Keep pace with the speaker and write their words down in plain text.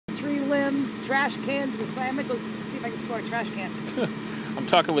tree limbs, trash cans. I'm going to go see if I can score a trash can. I'm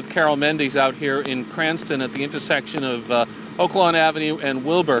talking with Carol Mendes out here in Cranston at the intersection of Oaklawn Avenue and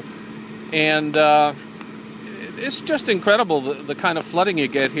Wilbur. And it's just incredible the kind of flooding you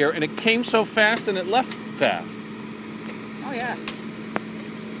get here. And it came so fast and it left fast. Oh, yeah.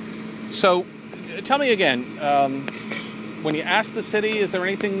 So tell me again, when you ask the city, is there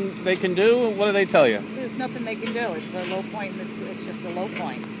anything they can do? What do they tell you? There's nothing they can do. It's a low point. It's just a low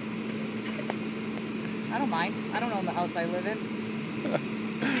point. I don't mind. I don't own the house I live in.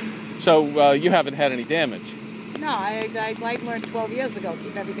 So you haven't had any damage? No, I learned 12 years ago,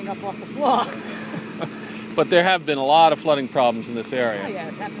 keep everything up off the floor. But there have been a lot of flooding problems in this area. Oh yeah,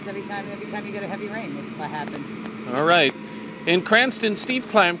 it happens every time you get a heavy rain, that happens. All right. In Cranston, Steve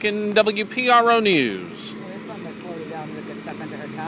Klamkin, WPRO News.